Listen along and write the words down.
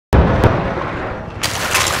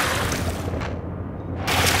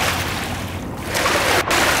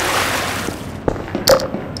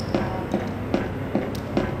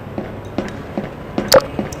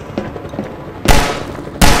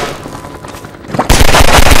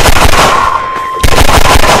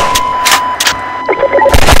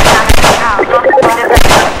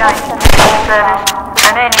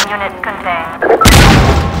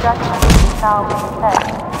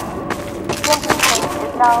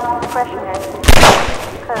Now, freshness,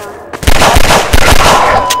 code,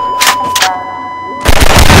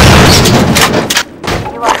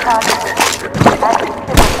 you are targeted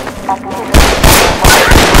activity.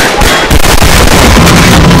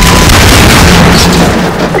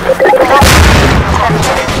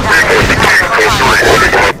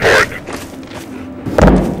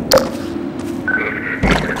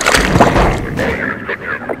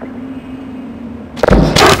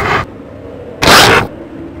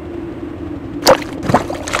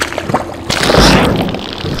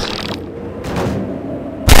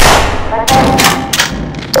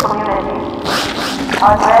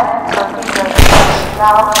 Arrest procedure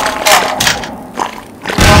now set.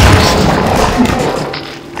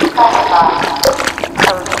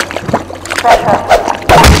 Pressure.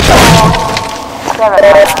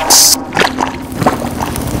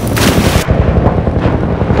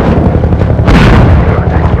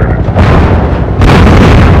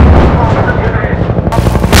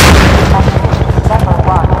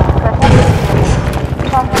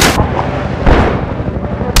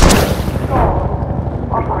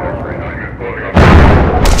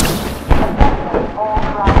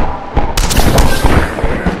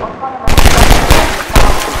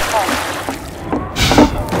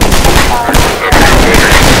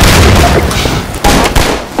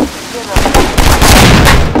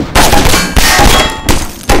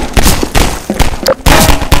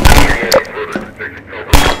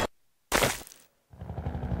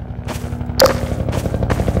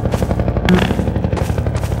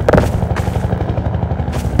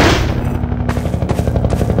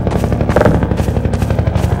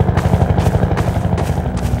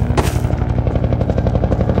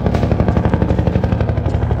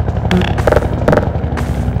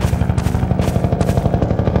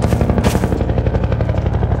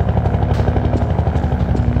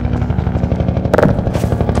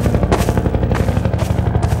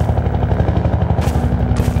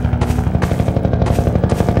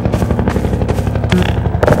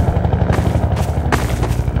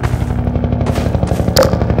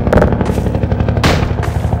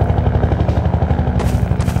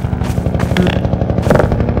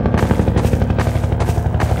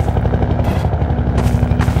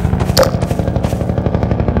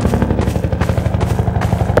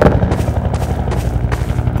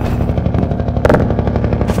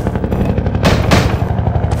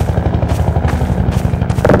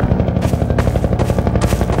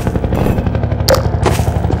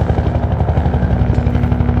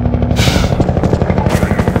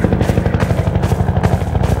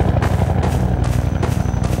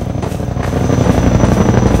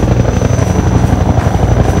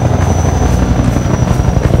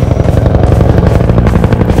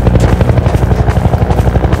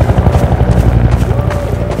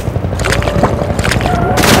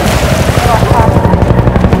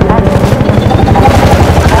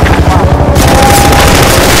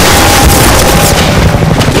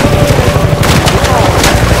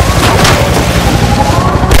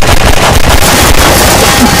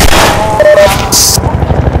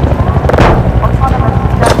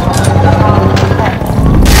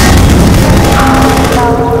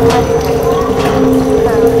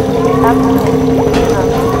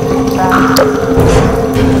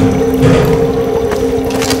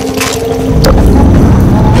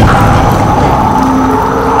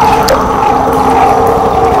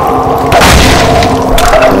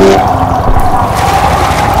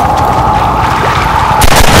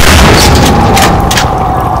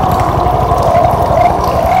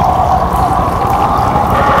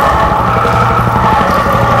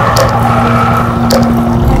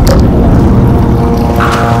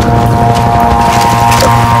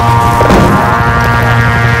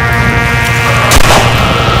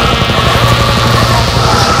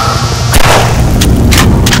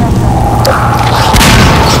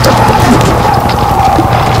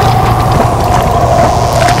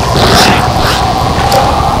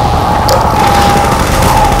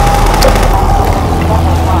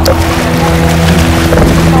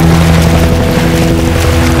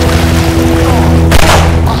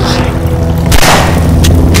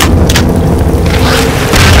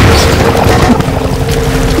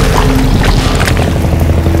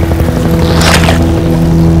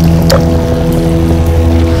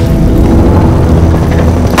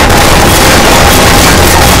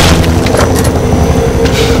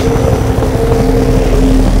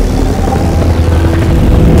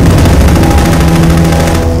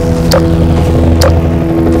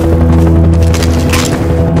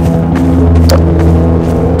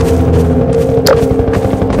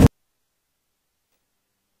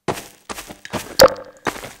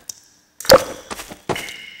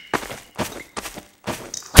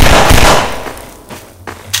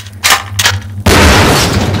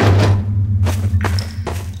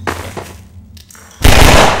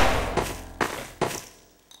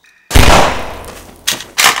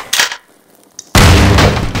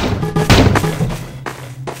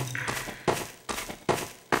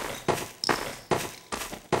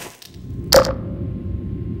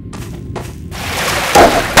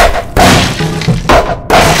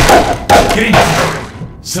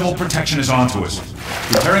 civil protection is onto us.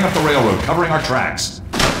 We're tearing up the railroad, covering our tracks.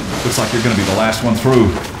 Looks like you're gonna be the last one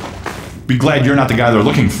through. Be glad you're not the guy they're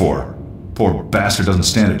looking for. Poor bastard doesn't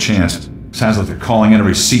stand a chance. Sounds like they're calling in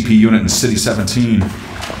every CP unit in City 17.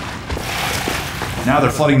 Now they're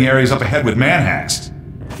flooding the areas up ahead with Manhacks.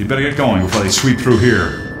 You better get going before they sweep through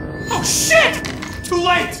here. Oh shit! Too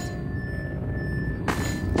late!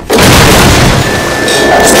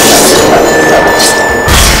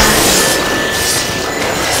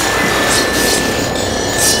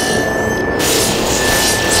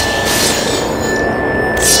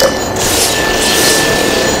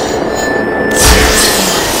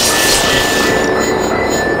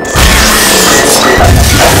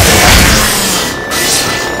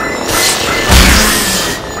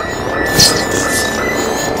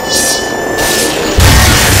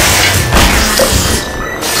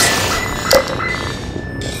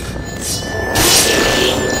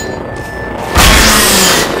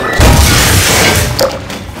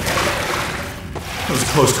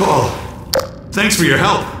 Close call. Thanks for your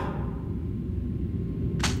help.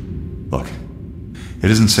 Look,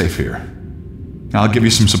 it isn't safe here. I'll give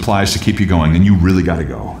you some supplies to keep you going, then you really gotta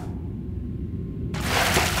go.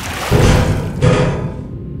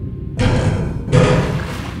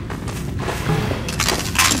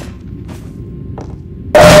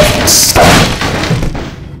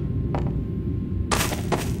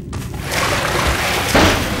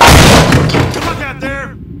 Look out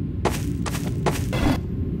there!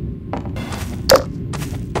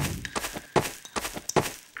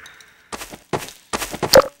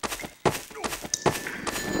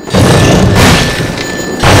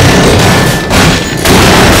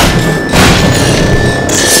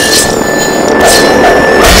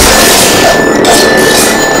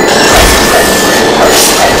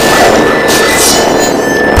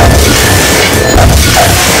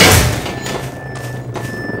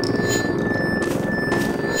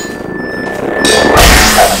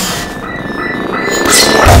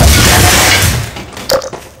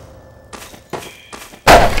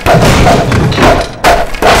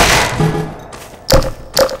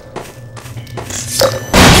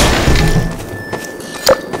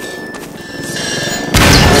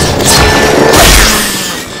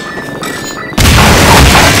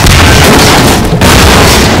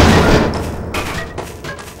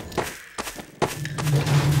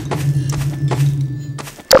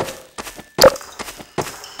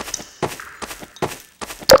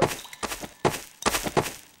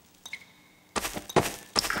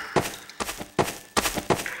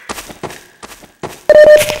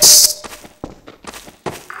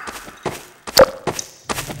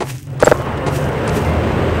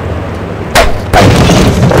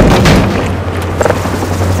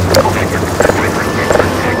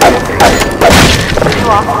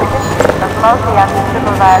 Mostly after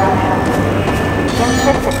civil violations.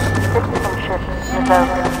 Implicit citizenship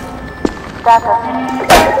revoked. Status.